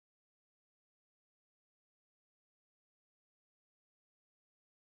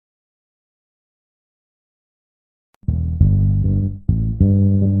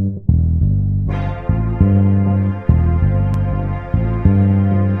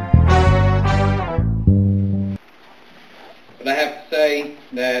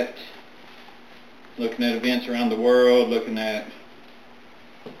that looking at events around the world, looking at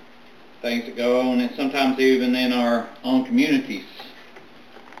things that go on, and sometimes even in our own communities.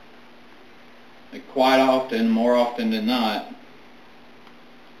 Quite often, more often than not,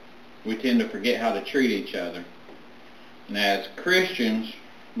 we tend to forget how to treat each other. And as Christians,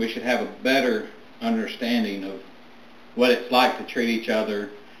 we should have a better understanding of what it's like to treat each other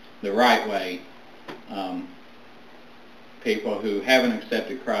the right way. People who haven't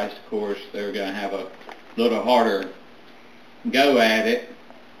accepted Christ, of course, they're going to have a little harder go at it.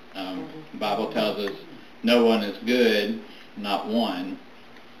 The Bible tells us no one is good, not one,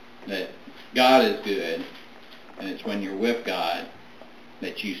 that God is good, and it's when you're with God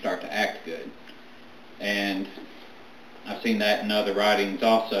that you start to act good. And I've seen that in other writings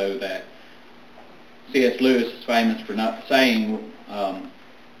also, that C.S. Lewis is famous for not saying,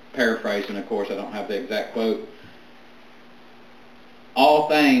 paraphrasing, of course, I don't have the exact quote, all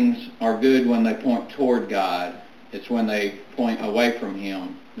things are good when they point toward God. It's when they point away from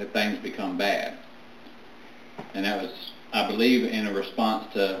Him that things become bad. And that was, I believe, in a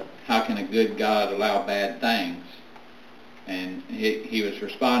response to how can a good God allow bad things? And he was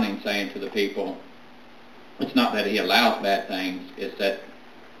responding, saying to the people, it's not that He allows bad things, it's that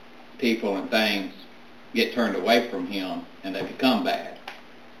people and things get turned away from Him and they become bad.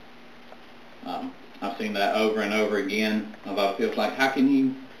 I've seen that over and over again. A lot of people like, how can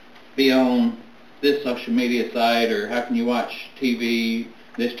you be on this social media site, or how can you watch TV,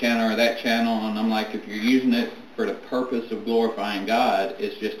 this channel or that channel? And I'm like, if you're using it for the purpose of glorifying God,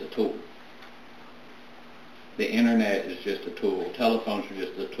 it's just a tool. The internet is just a tool. Telephones are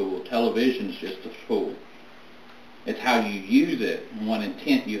just a tool. Television is just a tool. It's how you use it and what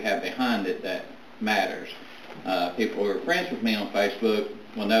intent you have behind it that matters. People who are friends with me on Facebook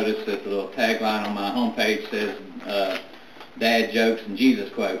will notice that the little tagline on my homepage says, Dad jokes and Jesus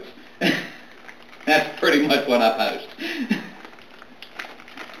quotes. That's pretty much what I post.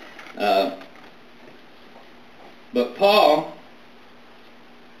 But Paul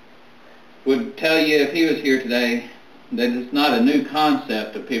would tell you, if he was here today, that it's not a new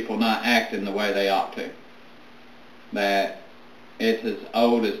concept of people not acting the way they ought to. That it's as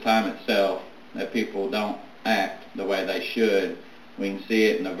old as time itself that people don't act the way they should. We can see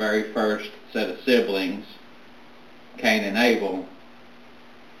it in the very first set of siblings, Cain and Abel.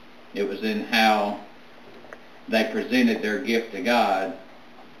 It was in how they presented their gift to God.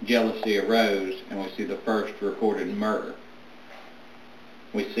 Jealousy arose, and we see the first recorded murder.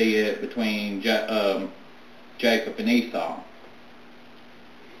 We see it between Jacob and Esau.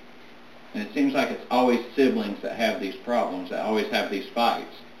 And it seems like it's always siblings that have these problems, that always have these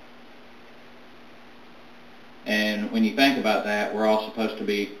fights. And when you think about that, we're all supposed to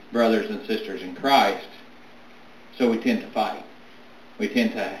be brothers and sisters in Christ, so we tend to fight. We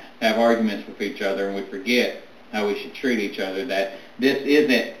tend to have arguments with each other, and we forget how we should treat each other, that this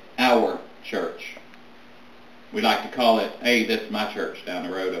isn't our church. We like to call it, hey, this is my church down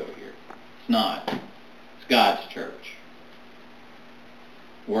the road over here. It's not. It's God's church.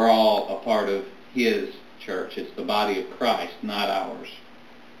 We're all a part of His church. It's the body of Christ, not ours.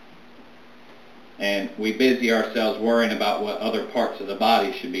 And we busy ourselves worrying about what other parts of the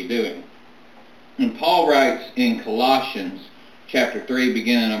body should be doing. And Paul writes in Colossians chapter 3,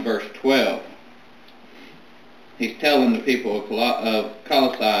 beginning in verse 12, he's telling the people of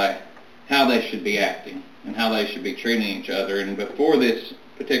Colossae how they should be acting and how they should be treating each other. And before this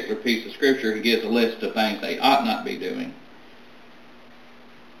particular piece of scripture, he gives a list of things they ought not be doing.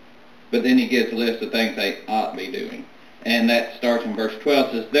 But then he gives a list of things they ought be doing. And that starts in verse 12.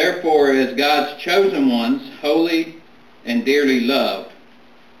 It says, therefore, as God's chosen ones, holy and dearly loved.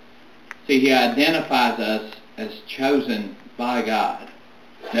 See, he identifies us as chosen by God,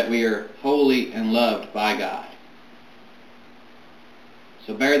 that we are holy and loved by God.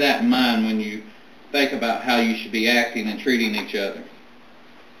 So bear that in mind when you think about how you should be acting and treating each other.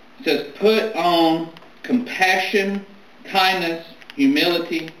 It says, put on compassion, kindness,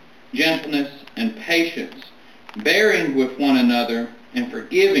 humility, gentleness, and patience, bearing with one another and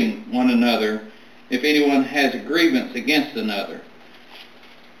forgiving one another if anyone has a grievance against another.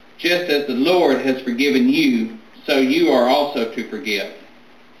 Just as the Lord has forgiven you, so you are also to forgive.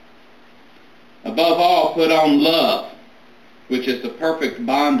 Above all, put on love, which is the perfect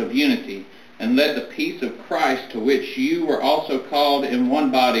bond of unity, and let the peace of Christ, to which you were also called in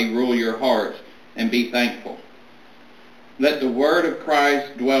one body, rule your hearts, and be thankful. Let the word of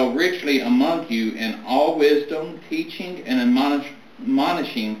Christ dwell richly among you in all wisdom, teaching and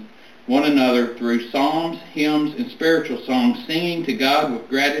admonishing one another through psalms, hymns, and spiritual songs, singing to God with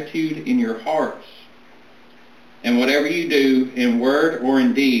gratitude in your hearts. And whatever you do in word or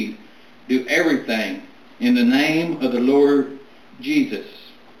in deed, do everything in the name of the Lord Jesus,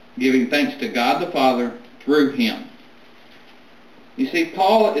 giving thanks to God the Father through him. You see,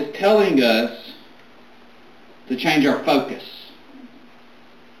 Paul is telling us to change our focus,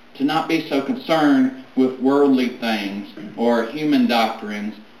 to not be so concerned with worldly things or human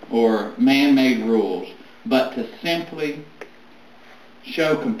doctrines or man-made rules, but to simply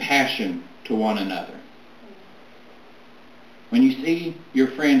show compassion to one another. When you see your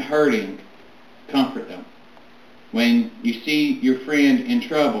friend hurting, comfort them. When you see your friend in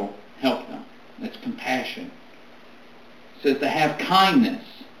trouble, help them. That's compassion. It says to have kindness,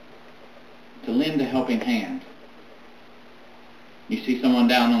 to lend a helping hand. You see someone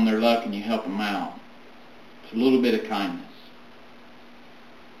down on their luck and you help them out. It's a little bit of kindness.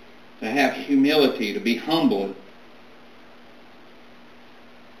 To have humility, to be humble.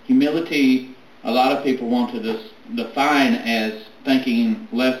 Humility, a lot of people want to define as thinking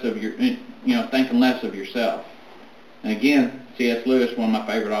less of thinking less of yourself. And again, C.S. Lewis, one of my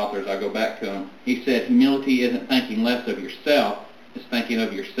favorite authors, I go back to him. He said, humility isn't thinking less of yourself, it's thinking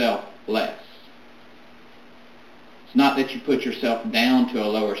of yourself less. It's not that you put yourself down to a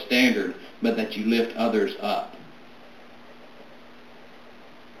lower standard, but that you lift others up.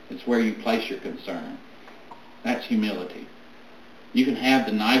 It's where you place your concern. That's humility. You can have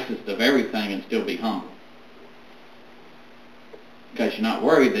the nicest of everything and still be humble, because you're not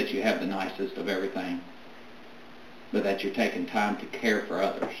worried that you have the nicest of everything, but that you're taking time to care for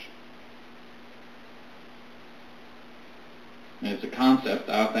others. And it's a concept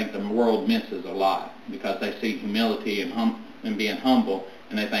that I think the world misses a lot, because they see humility and being humble,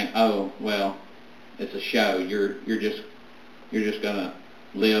 and they think, oh, well, it's a show. You're just going to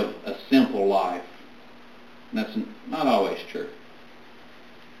live a simple life. And that's not always true.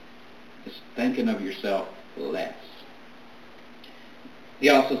 It's thinking of yourself less. He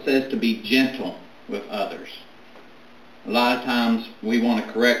also says to be gentle with others. A lot of times we want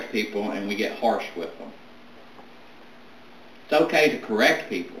to correct people and we get harsh with them. It's okay to correct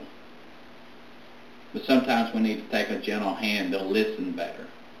people, but sometimes we need to take a gentle hand. They'll listen better.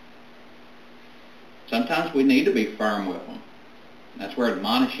 Sometimes we need to be firm with them. That's where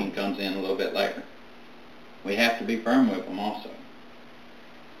admonishing comes in a little bit later. We have to be firm with them also.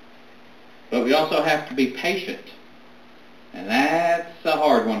 But we also have to be patient. And that's a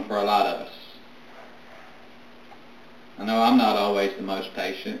hard one for a lot of us. I know I'm not always the most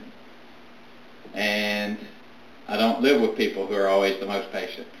patient. And I don't live with people who are always the most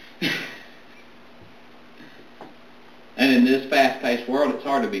patient. And in this fast-paced world, it's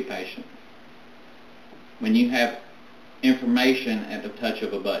hard to be patient. When you have information at the touch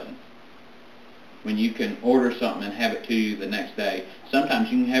of a button. When you can order something and have it to you the next day. Sometimes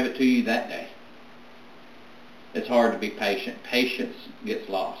you can have it to you that day. It's hard to be patient. Patience gets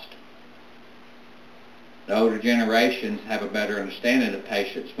lost. The older generations have a better understanding of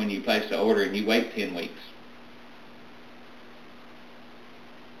patience when you place an order and you wait 10 weeks.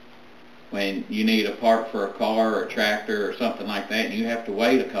 When you need a part for a car or a tractor or something like that, and you have to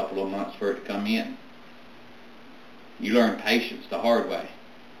wait a couple of months for it to come in. You learn patience the hard way.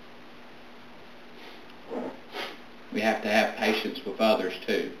 We have to have patience with others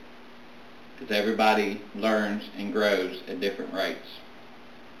too, because everybody learns and grows at different rates.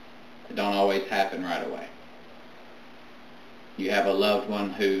 It don't always happen right away. You have a loved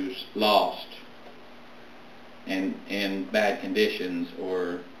one who's lost and in bad conditions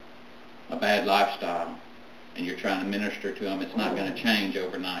or a bad lifestyle, and you're trying to minister to them. It's not going to change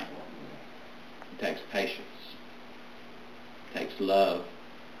overnight. It takes patience. It takes love,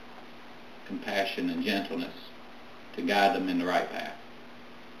 compassion, and gentleness to guide them in the right path.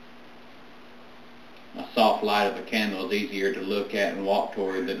 A soft light of a candle is easier to look at and walk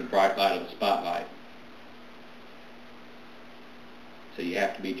toward than the bright light of a spotlight. So you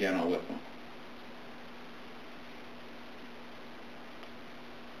have to be gentle with them.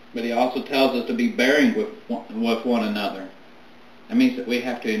 But he also tells us to be bearing with one another. That means that we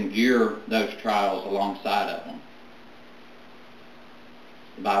have to endure those trials alongside of them.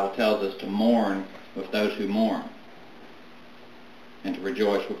 The Bible tells us to mourn with those who mourn and to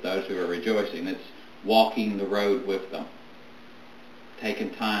rejoice with those who are rejoicing. It's walking the road with them,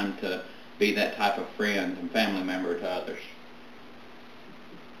 taking time to be that type of friend and family member to others.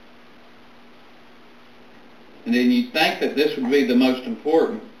 And then you think that this would be the most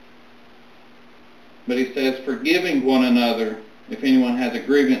important, but he says, forgiving one another if anyone has a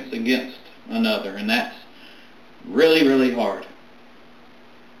grievance against another. And that's really, really hard.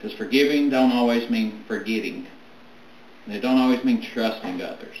 Because forgiving don't always mean forgetting. And it don't always mean trusting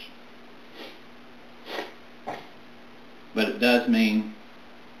others. But it does mean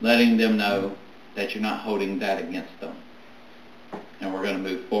letting them know that you're not holding that against them. And we're going to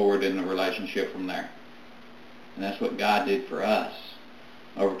move forward in the relationship from there. And that's what God did for us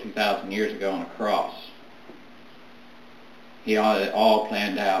over 2,000 years ago on a cross. He had it all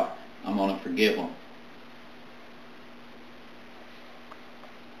planned out. I'm going to forgive them.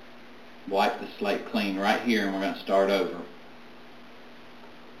 Wipe the slate clean right here, and we're going to start over.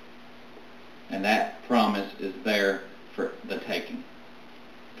 And that promise is there for the taking.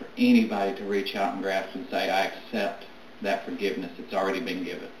 For anybody to reach out and grasp and say, I accept that forgiveness. It's already been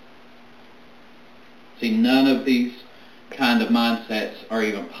given. See, none of these kind of mindsets are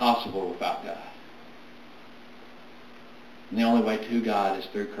even possible without God. And the only way to God is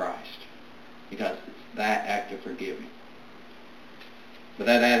through Christ, because it's that act of forgiving. But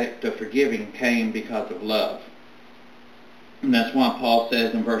that act of forgiving came because of love. And that's why Paul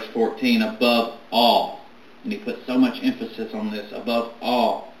says in verse 14, above all, and he puts so much emphasis on this, above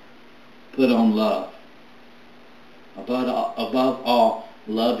all, put on love. Above all,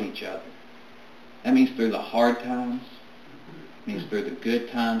 love each other. That means through the hard times. It means through the good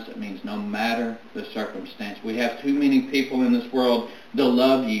times. It means no matter the circumstance. We have too many people in this world, they'll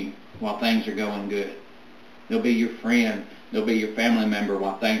love you while things are going good. They'll be your friend. They'll be your family member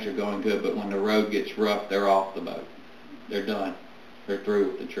while things are going good. But when the road gets rough, they're off the boat. They're done. They're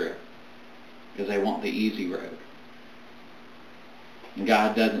through with the trip. Because they want the easy road. And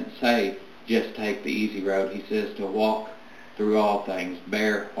God doesn't say, just take the easy road. He says to walk through all things,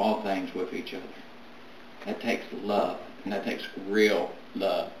 bear all things with each other. That takes love. And that takes real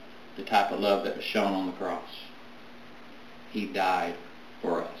love. The type of love that was shown on the cross. He died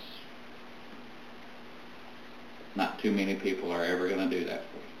for us. Not too many people are ever going to do that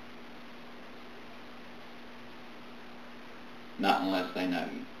for you. Not unless they know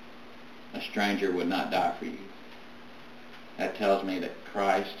you. A stranger would not die for you. That tells me that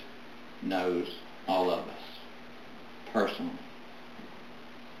Christ knows all of us. Personally.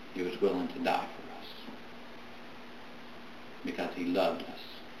 He was willing to die for us. Because he loved us.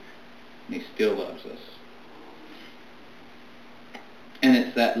 And he still loves us. And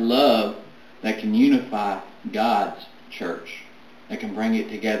it's that love that can unify God's church. That can bring it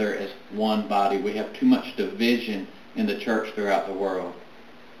together as one body. We have too much division in the church throughout the world.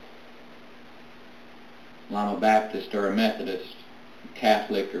 Well, I'm a Baptist or a Methodist,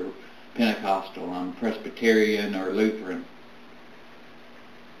 Catholic or Pentecostal. I'm Presbyterian or Lutheran,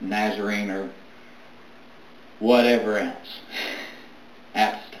 Nazarene or whatever else.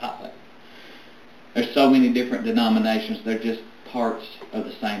 Apostolic. There's so many different denominations. They're just parts of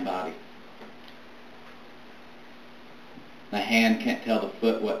the same body. The hand can't tell the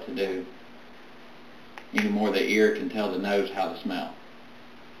foot what to do, any more the ear can tell the nose how to smell.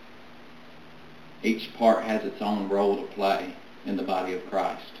 Each part has its own role to play in the body of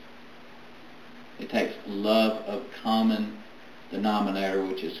Christ. It takes love of common denominator,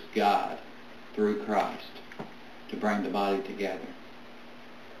 which is God, through Christ, to bring the body together.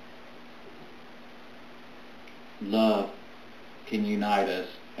 Love can unite us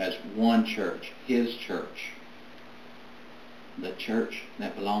as one church, His church, the church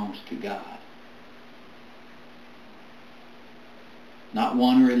that belongs to God. Not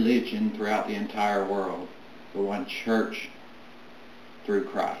one religion throughout the entire world, but one church through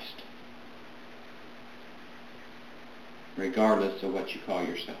Christ. Regardless of what you call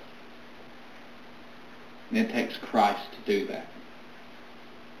yourself. And it takes Christ to do that.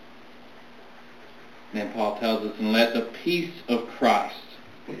 Then Paul tells us, and let the peace of Christ,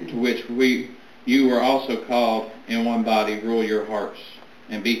 to which you were also called in one body, rule your hearts,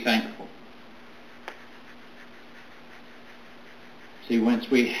 and be thankful. See, once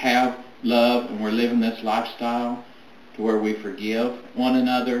we have love and we're living this lifestyle to where we forgive one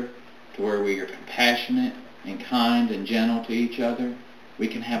another, to where we are compassionate and kind and gentle to each other, we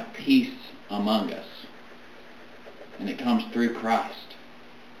can have peace among us. And it comes through Christ.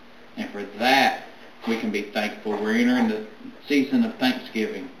 And for that, we can be thankful. We're entering the season of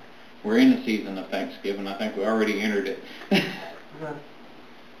Thanksgiving. We're in the season of Thanksgiving. I think we already entered it.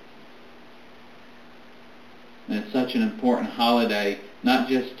 And it's such an important holiday, not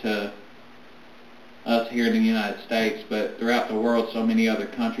just to us here in the United States, but throughout the world. So many other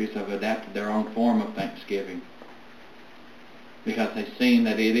countries have adapted their own form of Thanksgiving. Because they've seen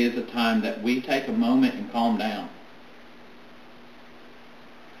that it is a time that we take a moment and calm down.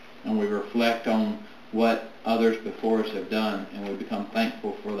 And we reflect on what others before us have done, and we become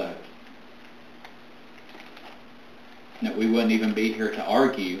thankful for that. That we wouldn't even be here to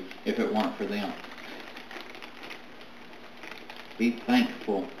argue if it weren't for them. Be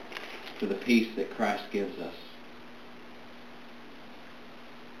thankful for the peace that Christ gives us.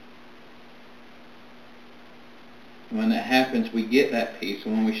 When that happens, we get that peace.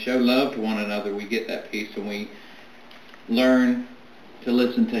 And when we show love to one another, we get that peace, and we learn to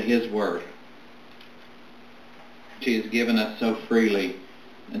listen to His Word, which He has given us so freely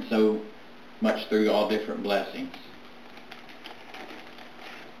and so much through all different blessings.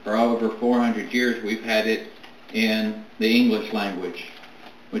 For over 400 years, we've had it in the English language,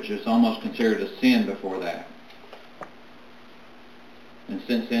 which was almost considered a sin before that. And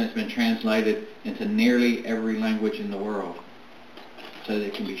since then, it's been translated into nearly every language in the world so that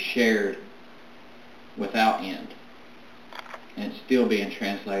it can be shared without end. And it's still being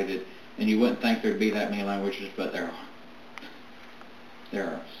translated. And you wouldn't think there'd be that many languages, but there are. There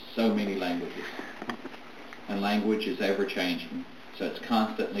are so many languages. And language is ever changing, so it's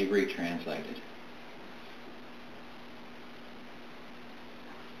constantly retranslated.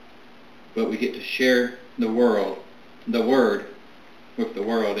 But we get to share the Word, with the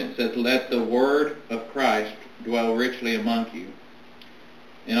world. And it says, let the Word of Christ dwell richly among you.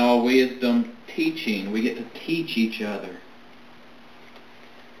 In all wisdom, teaching. We get to teach each other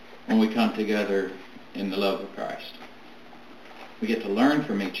when we come together in the love of Christ. We get to learn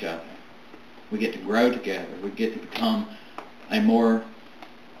from each other. We get to grow together. We get to become a more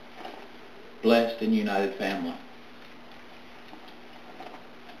blessed and united family.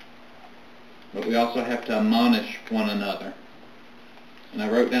 But we also have to admonish one another. And I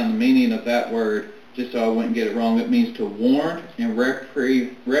wrote down the meaning of that word just so I wouldn't get it wrong. It means to warn and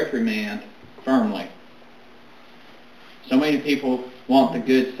reprimand firmly. So many people want the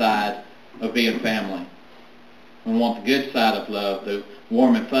good side of being family and want the good side of love, the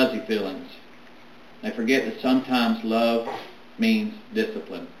warm and fuzzy feelings. They forget that sometimes love means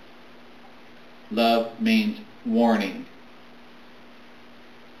discipline. Love means warning.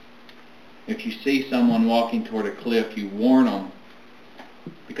 If you see someone walking toward a cliff, you warn them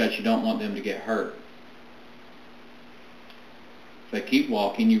because you don't want them to get hurt. If they keep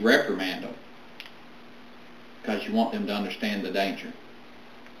walking, you reprimand them because you want them to understand the danger.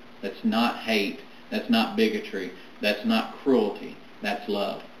 That's not hate. That's not bigotry. That's not cruelty. That's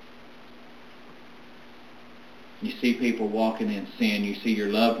love. You see people walking in sin. You see your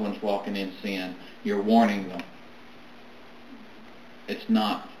loved ones walking in sin. You're warning them. It's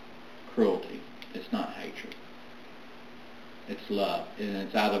not cruelty. It's not hatred. It's love. And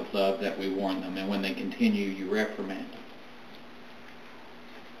it's out of love that we warn them. And when they continue, you reprimand them.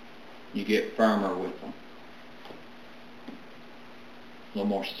 You get firmer with them. A little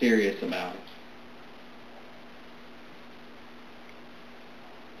more serious about it.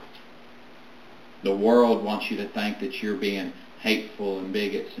 The world wants you to think that you're being hateful and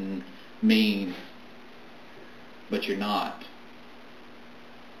bigots and mean, but you're not.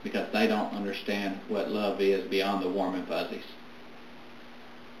 Because they don't understand what love is beyond the warm and fuzzies.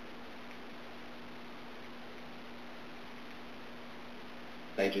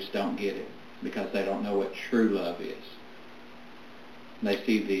 They just don't get it because they don't know what true love is. They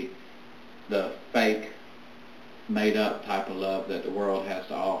see the fake, made-up type of love that the world has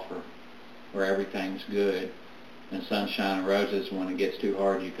to offer, where everything's good and sunshine and roses. When it gets too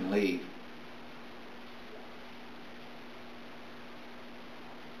hard, you can leave.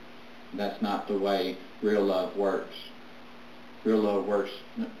 That's not the way real love works. Real love works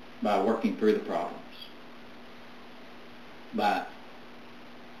by working through the problems, by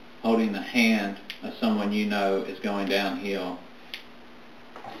holding the hand of someone you know is going downhill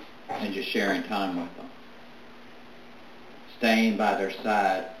and just sharing time with them. Staying by their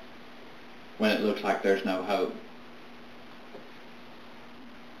side when it looks like there's no hope.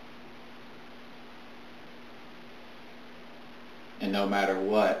 And no matter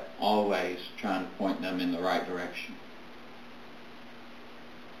what, always trying to point them in the right direction,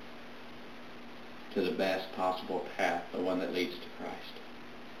 to the best possible path, the one that leads to Christ.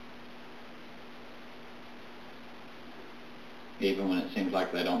 Even when it seems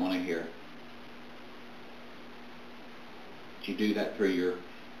like they don't want to hear it. But you do that through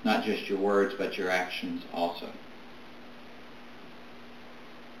not just your words, but your actions also.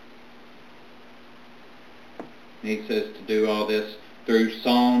 He says to do all this through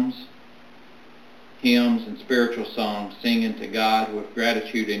psalms, hymns, and spiritual songs, singing to God with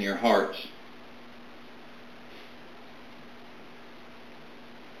gratitude in your hearts.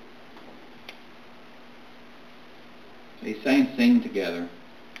 He's saying sing together,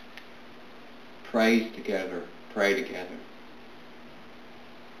 praise together, pray together.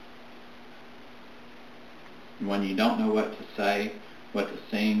 And when you don't know what to say, what to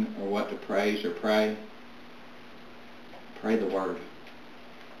sing, or what to praise or pray, pray the Word.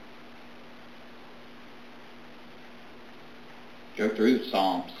 Go through the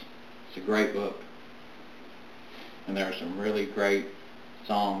Psalms. It's a great book. And there are some really great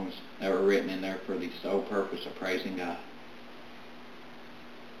songs that were written in there for the sole purpose of praising God.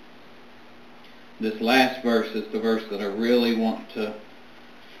 This last verse is the verse that I really want to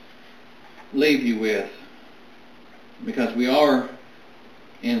leave you with, because we are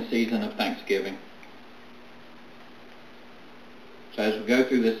in a season of Thanksgiving. So as we go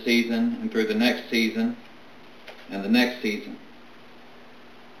through this season and through the next season and the next season,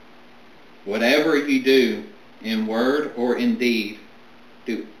 whatever you do in word or in deed,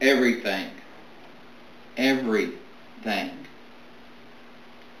 do everything in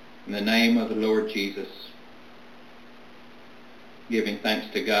the name of the Lord Jesus, giving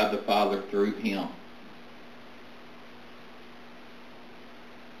thanks to God the Father through Him.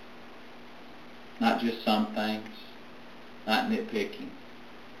 Not just some things, not nitpicking,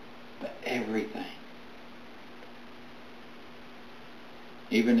 but everything.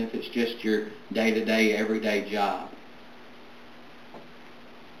 Even if it's just your day-to-day, everyday job.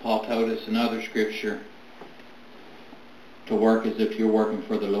 Paul told us in other scripture to work as if you're working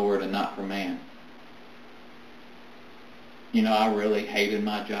for the Lord and not for man. You know, I really hated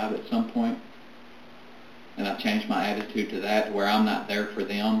my job at some point, and I changed my attitude to that, where I'm not there for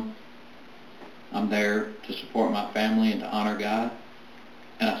them. I'm there to support my family and to honor God,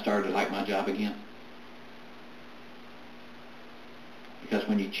 and I started to like my job again. Because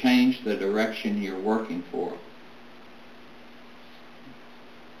when you change the direction you're working for,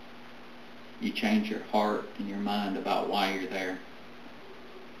 you change your heart and your mind about why you're there,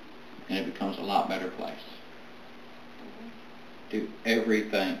 and it becomes a lot better place. Do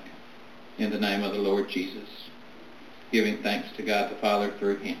everything in the name of the Lord Jesus, giving thanks to God the Father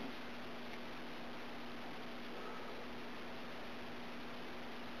through Him.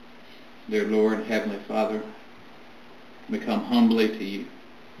 Dear Lord, Heavenly Father, we come humbly to You,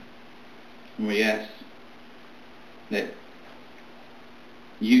 and we ask that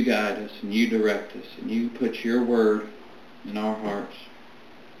You guide us and You direct us and You put Your word in our hearts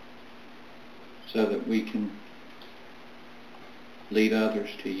so that we can lead others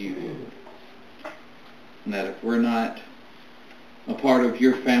to You. And that if we're not a part of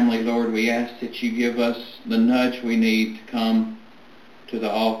Your family, Lord, we ask that You give us the nudge we need to come to the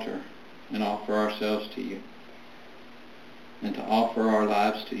altar and offer ourselves to You, and to offer our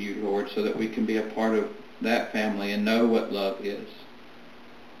lives to You, Lord, so that we can be a part of that family and know what love is.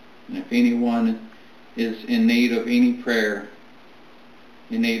 And if anyone is in need of any prayer,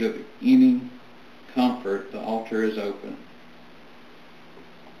 in need of any comfort, the altar is open.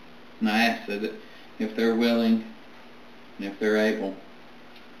 And I ask that if they're willing and if they're able,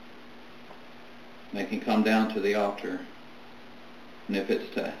 they can come down to the altar. And if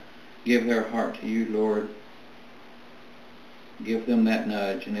it's to give their heart to You, Lord, give them that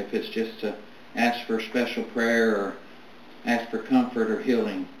nudge. And if it's just to ask for special prayer or ask for comfort or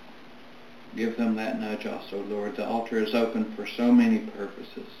healing, give them that nudge also, Lord. The altar is open for so many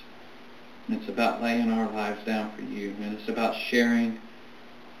purposes. And it's about laying our lives down for You. And it's about sharing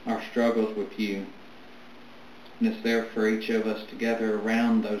our struggles with You. And it's there for each of us to gather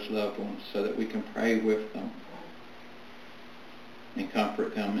around those loved ones so that we can pray with them and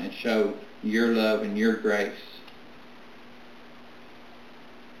comfort them and show Your love and Your grace.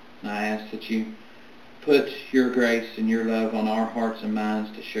 And I ask that You put Your grace and Your love on our hearts and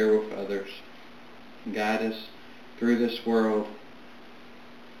minds to share with others. And guide us through this world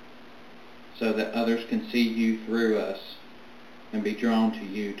so that others can see You through us and be drawn to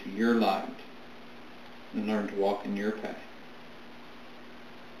You, to Your light, and learn to walk in Your path.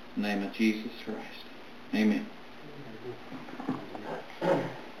 In the name of Jesus Christ. Amen.